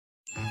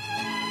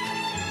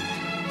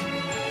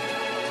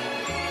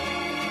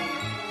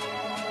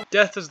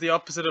Death is the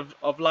opposite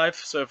of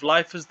life. So if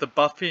life is the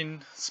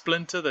buffing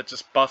Splinter that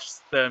just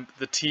buffs the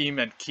team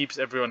and keeps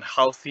everyone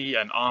healthy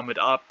and armored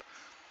up,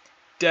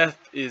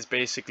 Death is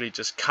basically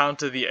just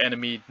counter the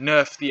enemy,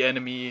 nerf the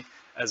enemy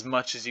as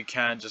much as you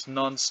can, just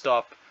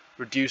non-stop,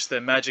 reduce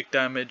their magic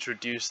damage,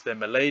 reduce their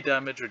melee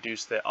damage,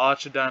 reduce their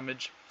archer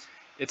damage.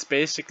 It's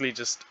basically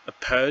just a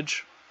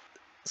purge.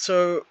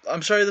 So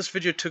I'm sorry this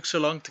video took so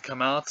long to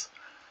come out.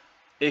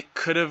 It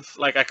could have,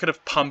 I could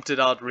have pumped it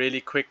out really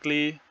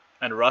quickly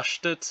and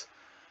rushed it,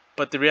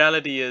 but the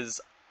reality is,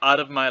 out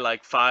of my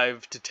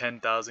 5 to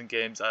 10,000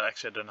 games, I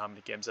don't know how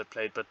many games I've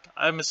played, but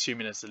I'm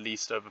assuming it's at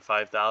least over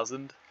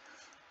 5,000.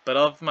 But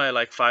of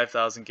my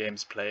 5,000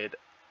 games played,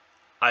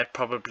 I've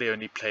probably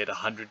only played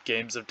 100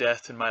 games of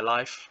Death in my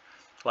life.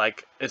 I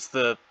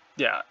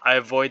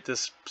avoid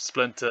this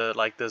Splinter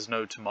like there's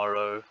no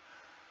tomorrow.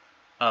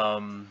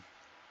 I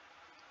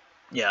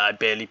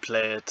barely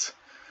play it.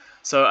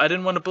 So I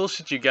didn't want to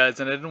bullshit you guys,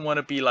 and I didn't want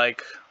to be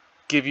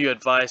give you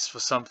advice for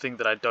something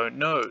that I don't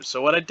know.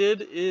 So what I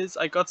did is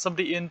I got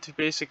somebody in to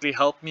basically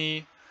help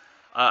me.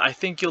 I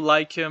think you'll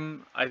like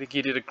him. I think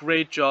he did a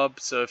great job.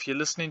 So if you're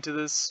listening to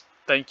this,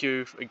 thank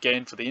you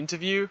again for the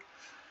interview.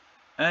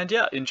 And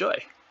yeah,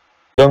 enjoy.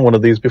 Done one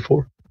of these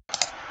before?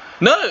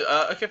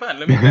 No, okay, fine.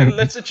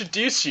 Let's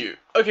introduce you.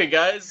 Okay,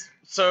 guys.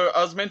 So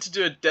I was meant to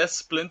do a Death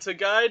Splinter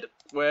guide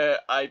where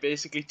I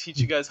basically teach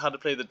you guys how to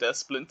play the Death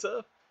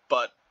Splinter,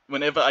 but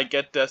whenever I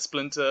get Death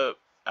Splinter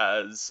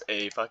as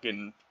a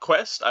fucking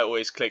quest, I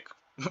always click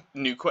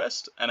new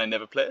quest and I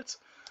never play it.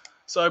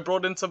 So I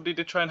brought in somebody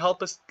to try and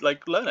help us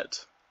learn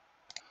it.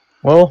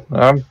 Well,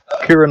 I'm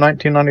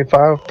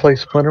Kira1995, play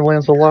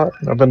Splinterlands a lot.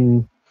 I've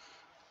been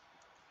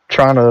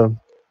trying to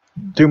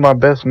do my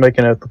best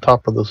making it at the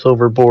top of the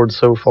silver board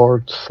so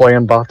far,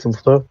 slaying bots and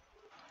stuff.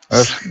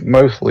 That's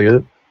mostly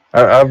it.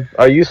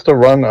 I used to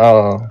run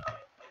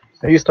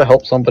I used to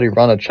help somebody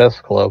run a chess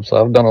club, so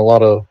I've done a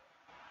lot of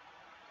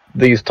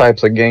these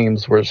types of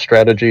games where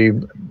strategy,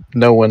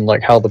 knowing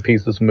how the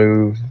pieces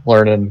move,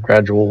 learning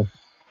gradual.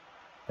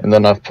 And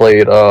then I've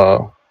played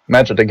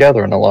Magic the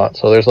Gathering a lot,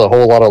 so there's a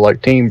whole lot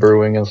of team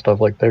brewing and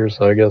stuff like there,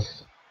 so I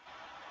guess.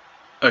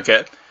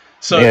 Okay.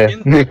 So yeah.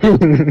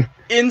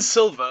 in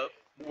Silver,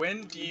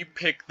 when do you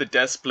pick the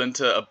Death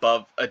Splinter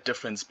above a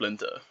different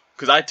Splinter?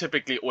 Because I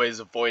typically always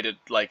avoid it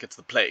like it's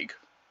the plague.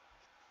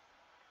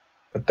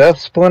 The Death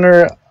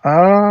Splinter,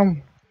 I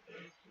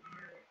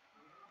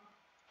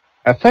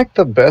think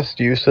the best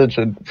usage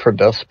for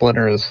Death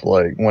Splinter is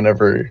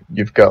whenever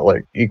you've got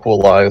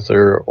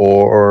Equalizer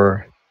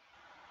or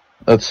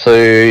let's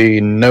say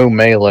no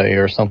melee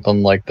or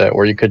something like that,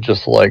 where you could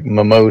just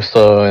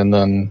Mimosa and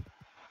then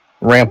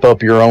ramp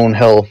up your own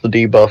health,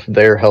 debuff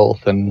their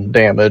health and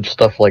damage,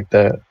 stuff like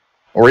that.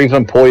 Or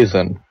even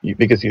poison,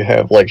 because you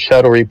have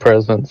Shadowy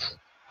Presence,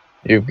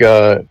 you've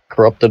got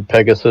Corrupted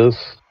Pegasus,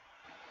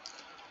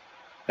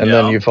 and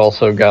then you've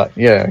also got,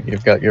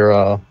 you've got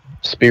your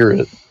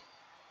Spirit.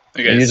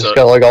 Okay, and you just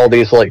got all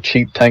these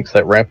cheap tanks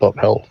that ramp up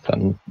health,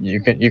 and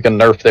you can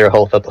nerf their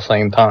health at the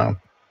same time.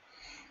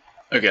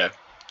 Okay.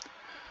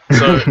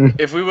 So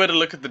if we were to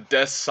look at the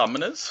Death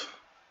Summoners,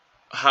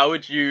 how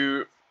would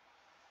you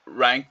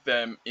rank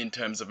them in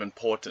terms of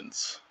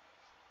importance?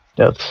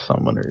 Death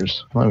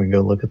Summoners. Let me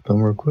go look at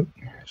them real quick.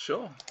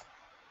 Sure.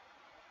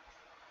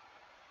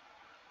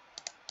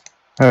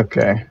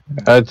 Okay.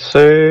 I'd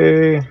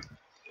say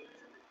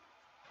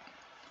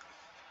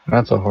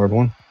that's a hard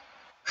one.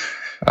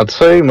 I'd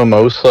say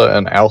Mimosa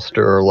and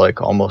Ouster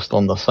are almost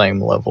on the same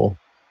level.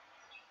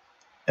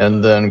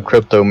 And then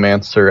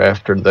Cryptomancer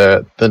after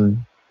that.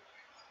 Then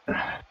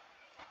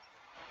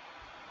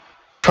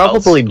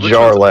probably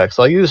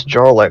Jarlax. I use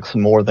Jarlax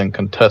more than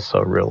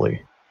Contessa,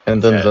 really.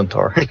 And then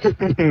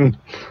Zentaur.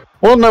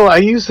 Well, no, I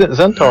use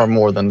Zentaur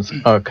more than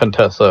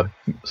Contessa.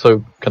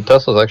 So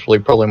Contessa's actually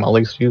probably my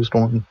least used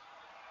one.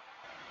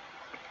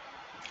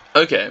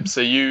 Okay,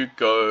 so you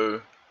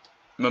go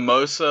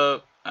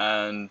Mimosa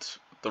and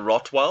the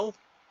Rotwell.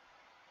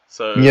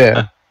 So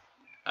yeah.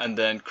 And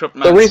then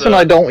Cryptmancer. The reason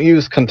I don't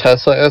use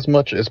Contessa as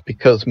much is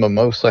because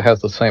Mimosa has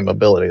the same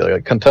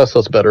ability.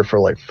 Contessa's better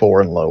for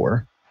 4 and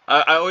lower.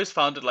 I always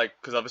found it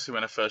because obviously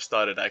when I first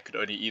started, I could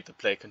only either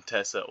play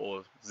Contessa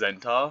or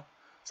Zentaur.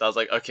 So I was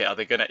like, okay, are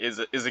they gonna? Is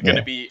it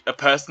gonna be a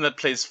person that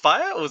plays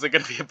fire, or is it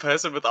gonna be a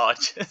person with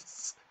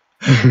archers?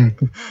 Am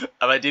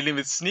I dealing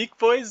with Sneak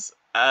Boys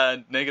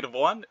and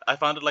 -1? I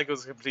found it it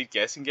was a complete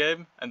guessing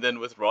game, and then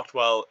with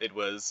Rotwell, it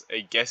was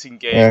a guessing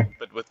game,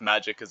 but with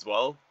magic as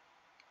well.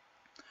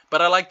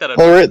 But I like that.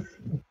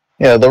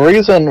 The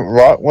reason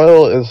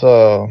Rotwell is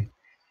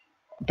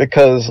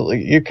because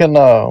you can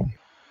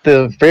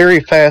the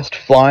very fast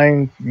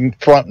flying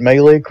front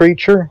melee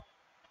creature,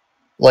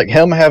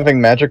 him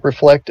having magic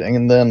reflect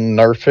and then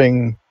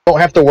nerfing. Don't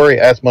have to worry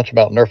as much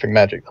about nerfing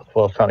magic. That's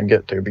what I was trying to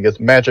get to,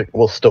 because magic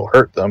will still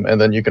hurt them, and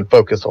then you can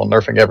focus on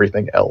nerfing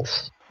everything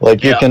else.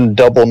 You can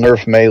double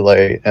nerf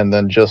melee and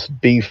then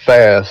just be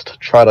fast,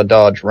 try to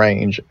dodge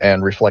range,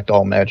 and reflect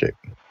all magic.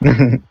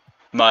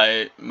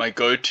 My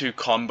go-to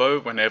combo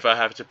whenever I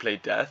have to play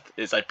Death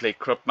is I play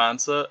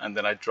Cryptmancer and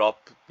then I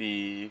drop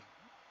the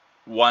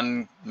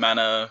 1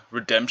 mana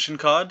redemption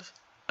card,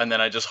 and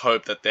then I just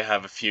hope that they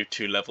have a few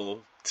 2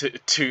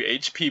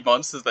 HP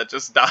monsters that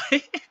just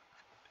die.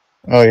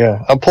 Oh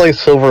yeah, I play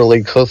Silver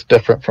League, so it's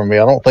different from me.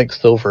 I don't think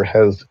Silver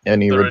has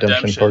any The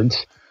redemption redemption.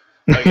 cards.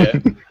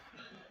 Okay.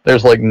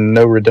 There's like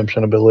no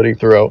redemption ability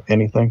throughout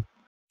anything.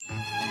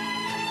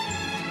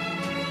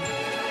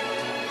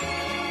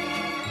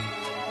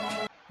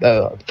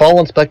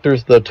 Fallen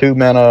Spectre's the 2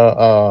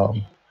 mana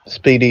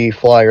speedy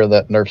flyer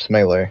that nerfs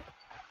melee.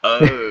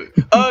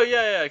 Oh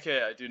yeah,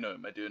 okay, I do know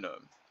him.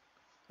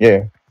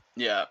 Yeah.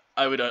 Yeah,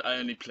 I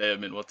only play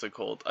him in what's it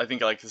called? I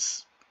think like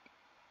his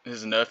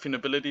nerfing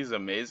ability is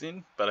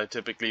amazing, but I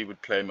typically would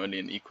play him only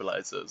in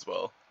Equalizer as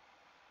well.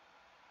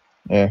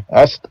 Yeah,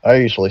 I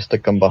usually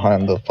stick them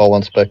behind the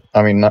Fallen Spec.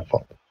 I mean, not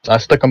Fallen. I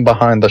stick them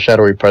behind the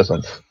Shadowy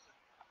Presence.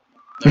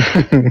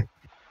 Okay.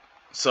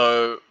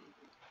 So,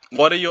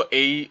 what are your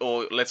A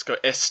or let's go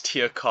S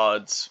tier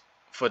cards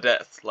for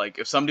Death? Like,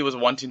 if somebody was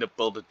wanting to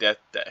build a Death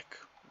deck,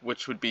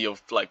 which would be your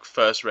like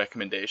first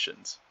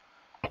recommendations?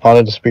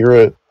 Haunted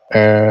Spirit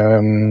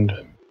and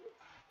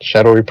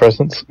Shadowy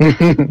Presence.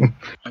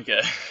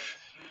 Okay.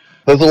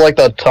 Those are like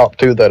the top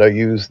 2 that I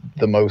use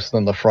the most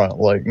in the front.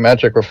 Like,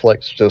 Magic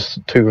Reflect's just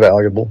too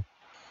valuable.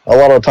 A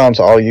lot of times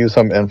I'll use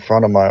them in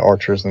front of my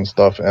archers and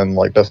stuff, and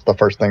like that's the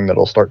first thing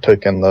that'll start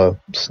taking the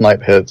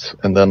snipe hits,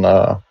 and then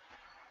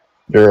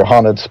your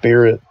Haunted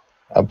Spirit,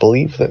 I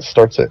believe that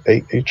starts at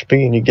 8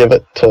 HP, and you give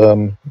it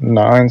to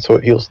 9, so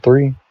it heals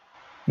 3.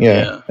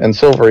 Yeah, and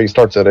Silver, he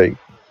starts at 8.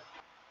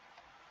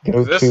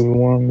 Go-to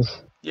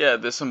ones. Yeah,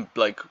 there's some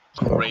like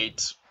So,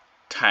 great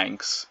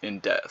tanks in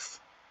Death.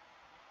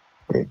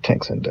 great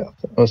tanks in Death.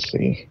 Let's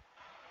see.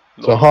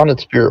 So Haunted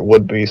Spirit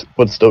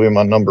would still be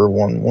my number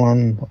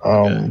 1.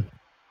 Okay.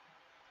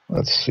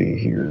 Let's see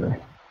here.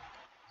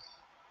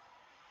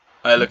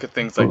 I look at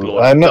things like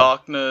Lord of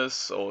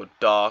Darkness or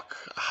Dark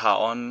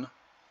Haon.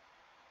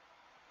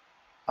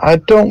 I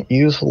don't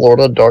use Lord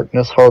of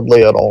Darkness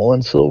hardly at all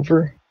in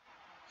Silver.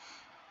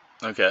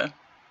 Okay.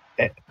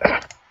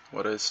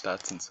 What are his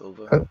stats in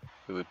Silver?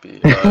 It would be.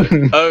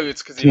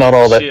 It's because he not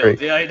all that shield.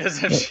 great. Yeah, he does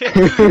have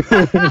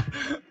shield.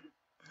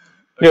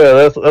 Yeah,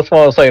 that's what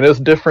I was saying. It's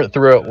different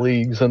throughout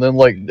leagues, and then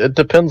like it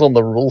depends on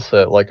the rule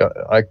set. Like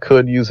I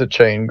could use a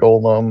chain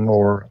golem,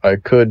 or I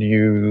could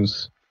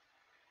use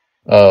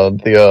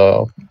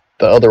the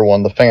other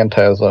one, the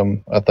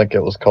Phantasm. I think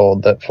it was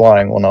called, that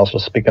flying one I was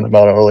just speaking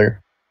about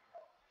earlier.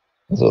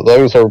 So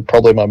those are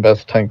probably my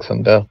best tanks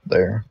in Death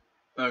there.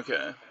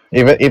 Okay.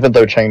 Even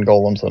though chain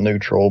golem's a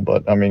neutral,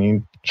 but I mean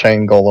you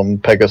chain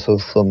golem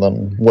Pegasus and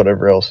then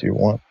whatever else you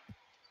want.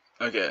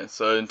 Okay,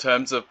 so in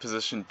terms of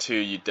position 2,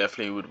 you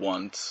definitely would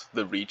want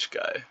the reach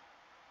guy.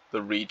 The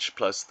reach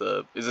plus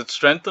the... Is it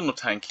strengthen or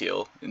tank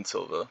heal in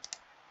Silver?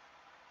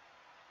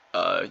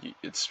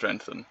 It's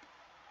strengthen.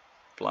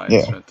 Blind,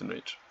 Yeah. strengthen,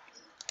 reach.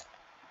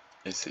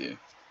 I see.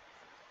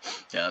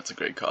 Yeah, that's a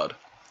great card.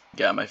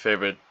 Yeah, my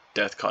favorite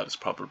death card is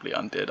probably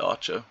Undead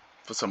Archer,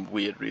 for some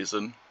weird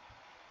reason.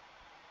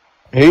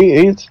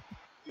 He's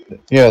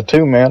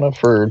 2 mana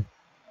for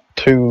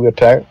 2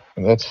 attack.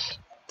 That's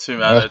 2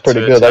 mana,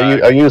 pretty 2 good.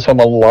 attack. I use him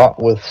a lot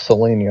with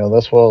Selenia.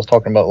 That's what I was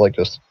talking about. Like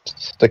just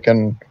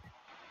sticking.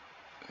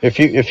 If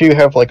you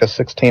have like a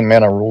 16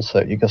 mana rule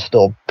set, you can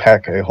still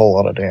pack a whole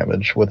lot of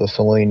damage with a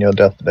Selenia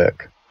death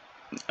deck.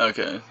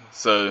 Okay,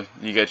 so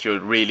you get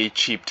your really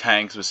cheap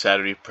tanks with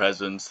Shadowy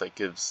Presence that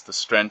gives the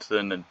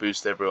strengthen and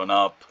boost everyone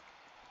up.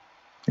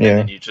 Yeah. And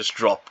then you just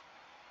drop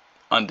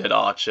Undead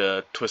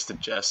Archer, Twisted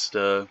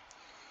Jester.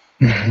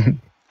 You've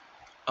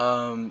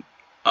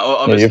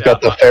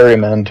got the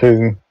Ferryman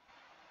too.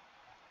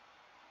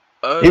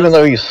 Even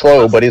though he's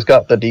slow, but he's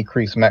got the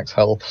decreased max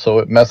health, so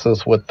it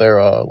messes with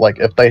their like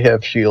if they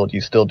have shield,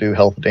 you still do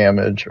health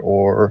damage,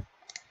 or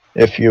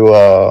if you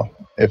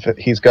if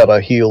he's got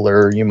a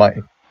healer, you might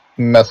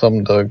mess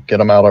him to get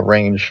him out of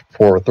range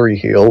for a 3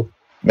 heal,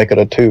 make it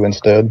a 2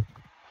 instead.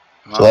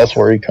 Wow. So that's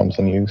where he comes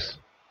in use.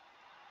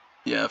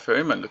 Yeah,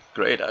 Ferryman looked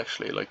great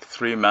actually, like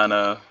 3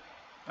 mana,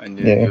 and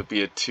you'll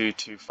be a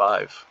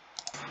 2/2/5.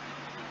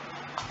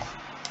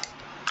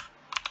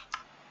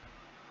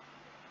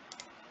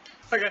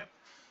 Okay,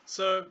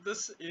 so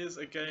this is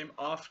a game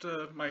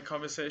after my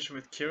conversation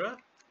with Kira,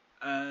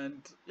 and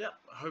yeah,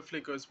 hopefully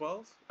it goes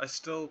well. I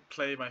still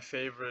play my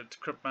favorite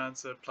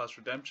Cryptmancer plus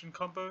Redemption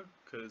combo,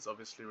 because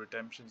obviously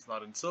Redemption's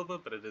not in Silver,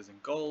 but it is in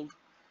Gold.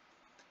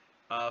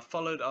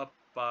 Followed up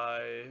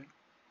by,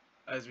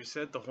 as we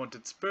said, the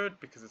Haunted Spirit,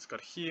 because it's got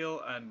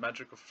Heal and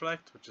Magic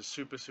Reflect, which is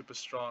super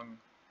strong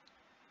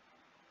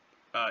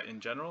in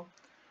general.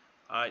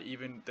 I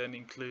even then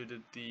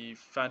included the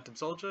Phantom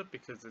Soldier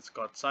because it's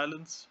got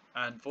Silence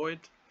and Void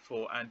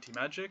for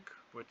anti-magic,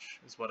 which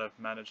is what I've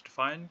managed to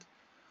find.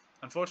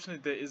 Unfortunately,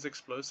 there is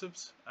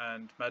explosives,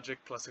 and magic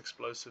plus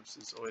explosives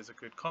is always a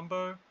good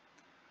combo.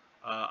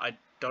 I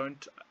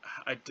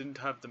didn't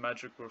have the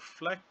Magic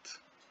Reflect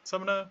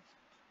summoner,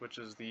 which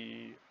is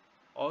the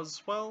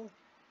Oswell.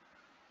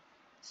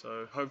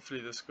 So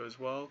hopefully this goes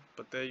well.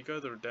 But there you go,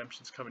 the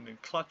Redemption's coming in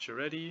clutch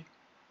already.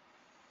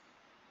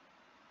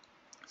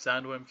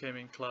 Sandworm came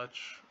in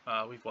clutch.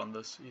 We've won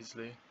this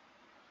easily.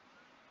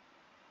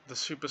 The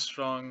super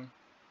strong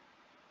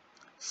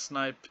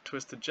Snipe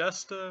Twisted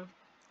Jester.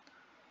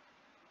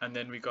 And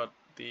then we got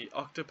the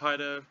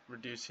Octopider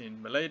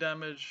reducing melee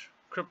damage,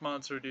 Crypt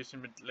Monster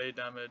reducing melee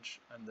damage,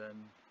 and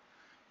then,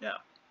 yeah,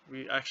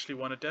 we actually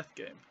won a death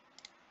game.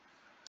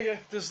 Okay,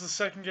 this is the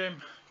second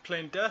game,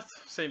 playing death,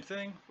 same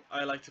thing.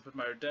 I like to put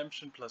my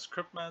Redemption plus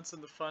Cryptmance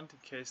in the front in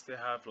case they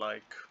have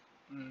like,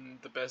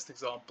 the best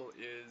example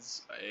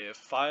is a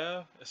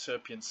Fire, a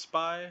Serpian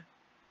Spy.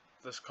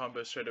 This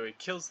combo straight away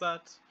kills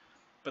that.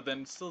 But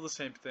then it's still the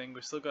same thing,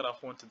 we've still got our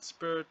Haunted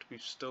Spirit,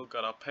 we've still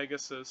got our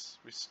Pegasus,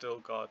 we've still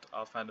got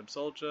our Phantom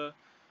Soldier.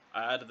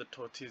 I added the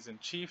Tortesian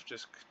Chief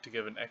just to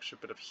give an extra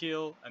bit of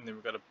heal, and then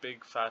we've got a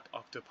big fat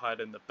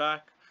Octopider in the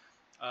back.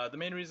 The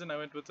main reason I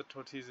went with the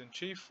Tortesian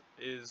Chief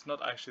is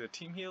not actually the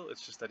team heal,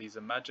 it's just that he's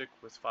a magic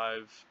with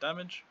 5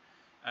 damage,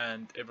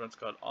 and everyone's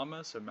got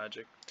armor, so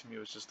magic to me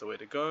was just the way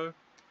to go.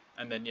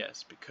 And then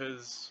yes,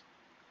 because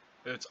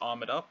it's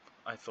armored up,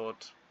 I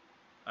thought,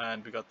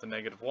 and we got the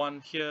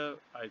 -1 here,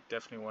 I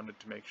definitely wanted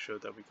to make sure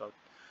that we got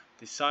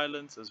the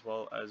silence as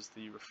well as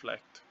the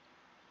reflect.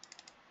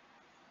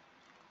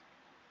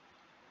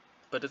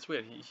 But it's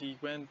weird, he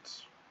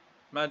went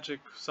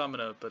magic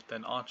summoner but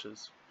then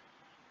archers.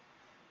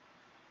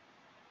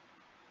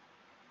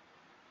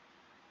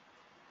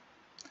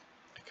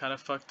 I kind of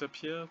fucked up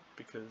here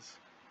because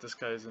this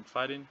guy isn't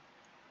fighting,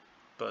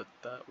 but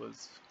that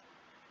was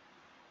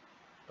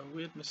a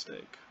weird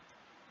mistake.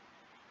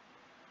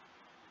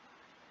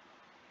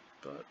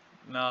 But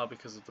now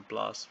because of the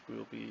blast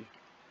we'll be,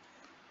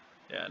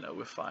 yeah, no,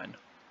 we're fine.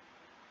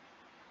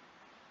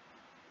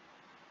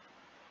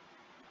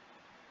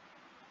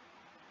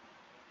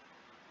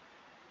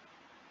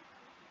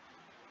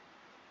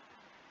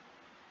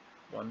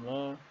 One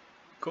more,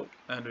 cool,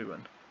 and we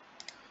win.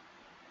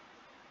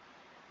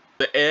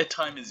 The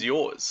airtime is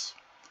yours.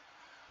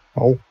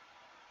 Oh.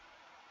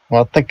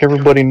 Well, I think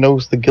everybody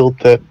knows the guild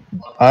that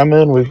I'm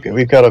in.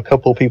 We've got a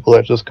couple of people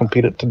that just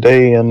competed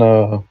today in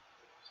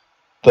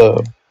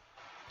the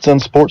Zen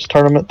Sports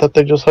tournament that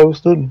they just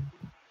hosted.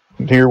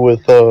 Here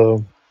with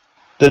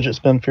Digit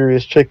Spin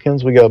Furious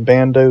Chickens, we got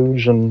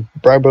Bandoge and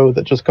Brabo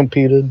that just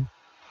competed.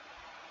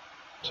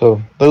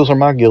 So those are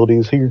my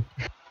guildies here.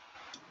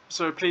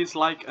 So please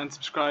like and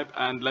subscribe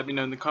and let me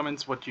know in the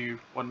comments what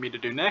you want me to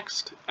do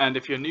next. And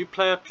if you're a new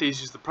player,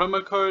 please use the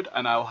promo code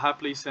and I'll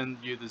happily send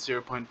you the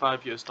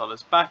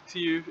 $0.5 back to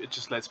you. It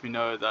just lets me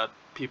know that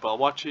people are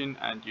watching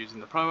and using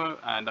the promo,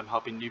 and I'm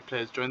helping new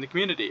players join the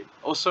community.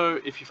 Also,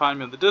 if you find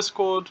me on the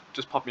Discord,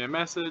 just pop me a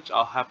message.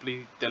 I'll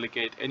happily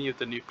delegate any of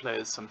the new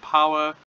players some power.